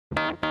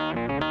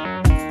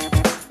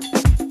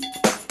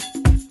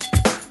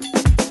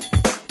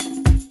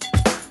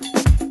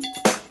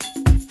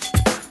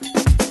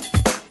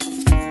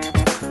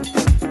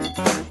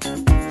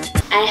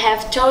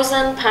have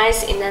chosen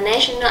PICE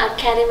International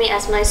Academy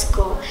as my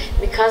school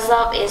because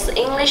of its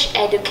English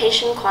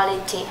education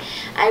quality.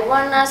 I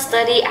wanna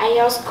study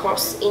IELTS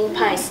course in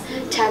PICE.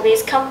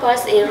 Chavez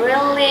campus is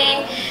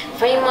really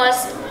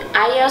famous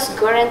IELTS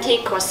guarantee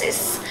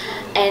courses,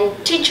 and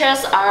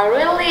teachers are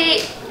really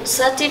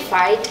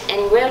certified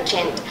and well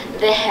trained.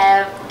 They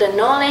have the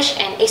knowledge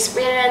and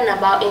experience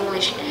about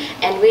English,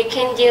 and we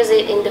can use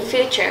it in the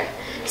future.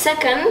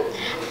 Second,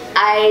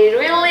 I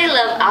really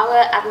love our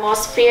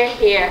atmosphere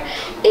here.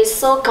 It's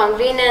so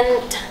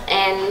convenient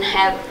and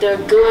have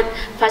the good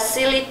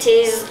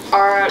facilities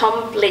are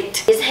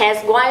complete. It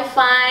has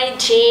Wi-Fi,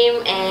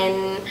 gym,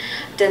 and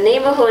the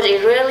neighborhood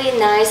is really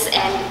nice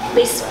and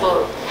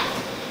peaceful.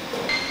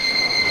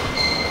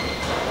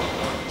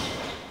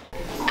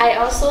 I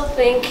also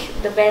think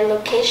the best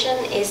location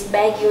is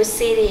Baguio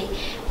City,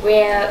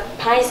 where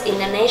PICE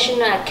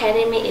International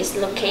Academy is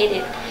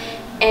located.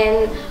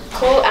 And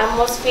cool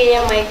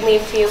atmosphere make me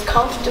feel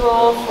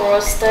comfortable for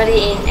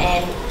studying,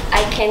 and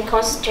I can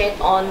concentrate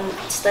on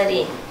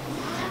studying.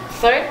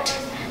 Third,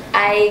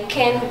 I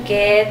can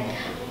get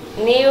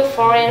new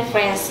foreign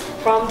friends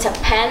from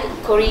Japan,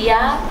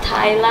 Korea,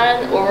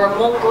 Thailand, or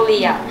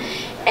Mongolia.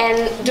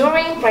 And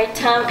during break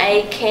time,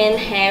 I can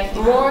have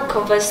more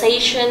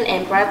conversation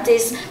and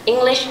practice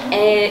English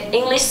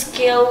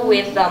skill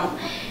with them.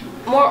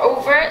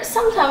 Moreover,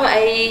 sometimes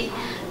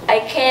I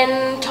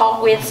can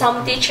talk with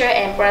some teacher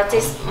and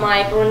practice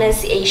my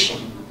pronunciation.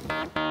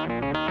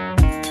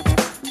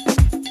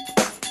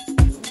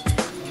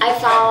 I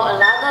found a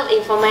lot of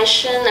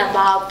information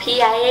about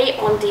PIA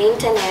on the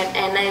internet,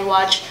 and I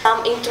watched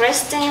some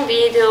interesting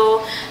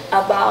video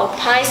about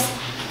PICE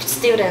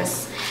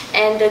students.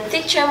 And the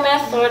teacher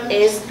method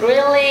is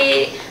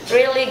really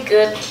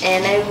good,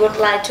 and I would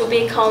like to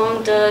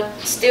become the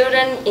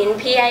student in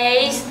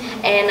PIAs,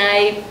 and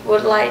I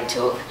would like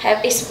to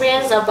have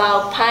experience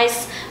about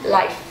PICE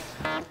life.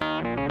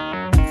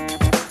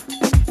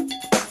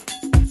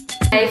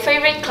 My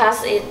favorite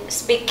class is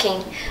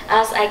speaking,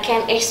 as I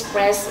can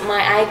express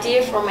my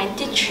idea from my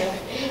teacher,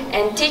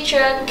 and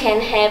teacher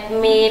can help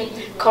me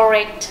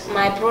correct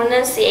my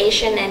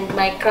pronunciation and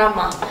my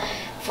grammar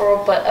for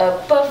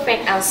a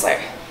perfect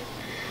answer.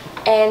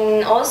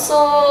 And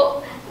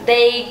also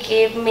they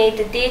give me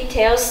the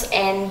details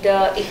and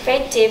the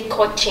effective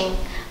coaching.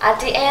 At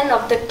the end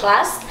of the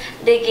class,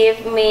 they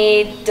give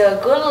me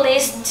the good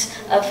list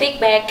of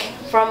feedback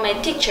from my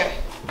teacher.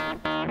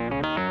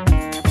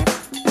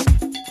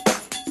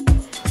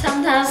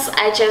 Sometimes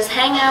I just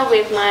hang out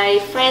with my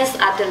friends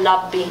at the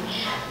lobby,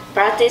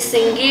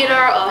 practicing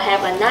guitar or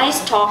have a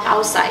nice talk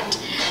outside.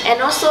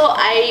 And also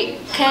I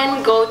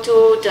can go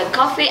to the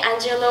Coffee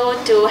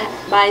Angelo to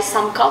buy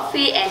some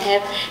coffee and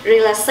have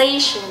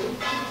relaxation.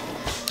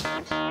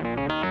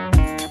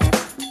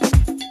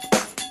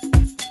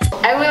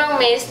 I will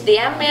miss the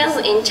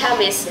ambience in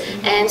Chavez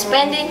and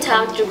spending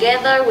time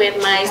together with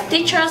my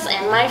teachers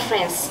and my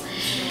friends.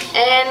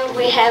 And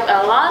we have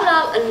a lot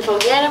of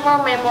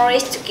unforgettable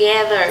memories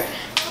together,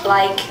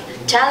 like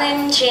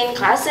challenging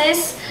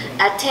classes,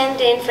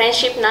 attending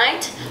friendship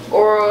night,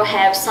 or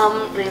have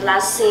some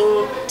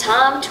relaxing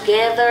time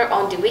together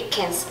on the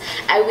weekends.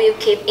 I will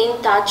keep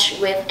in touch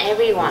with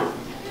everyone.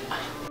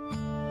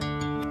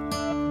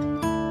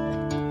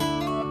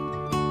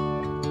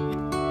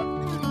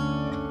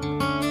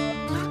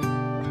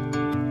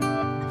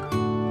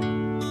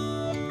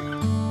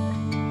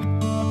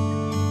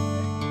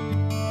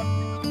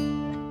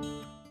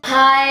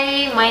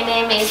 Hi, my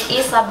name is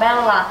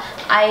Isabella.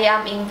 I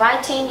am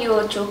inviting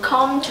you to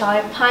come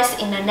join PICE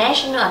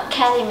International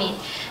Academy.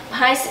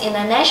 PICE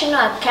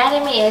International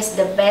Academy is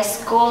the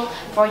best school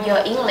for your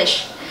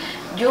English.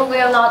 You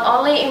will not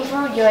only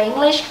improve your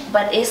English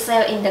but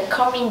excel in the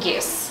coming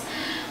years.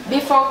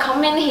 Before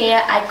coming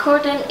here, I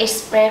couldn't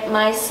express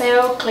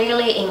myself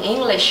clearly in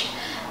English.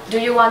 Do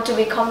you want to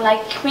become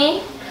like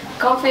me?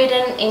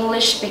 Confident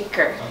English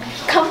speaker.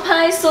 Come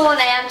PICE soon,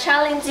 I am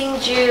challenging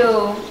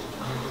you.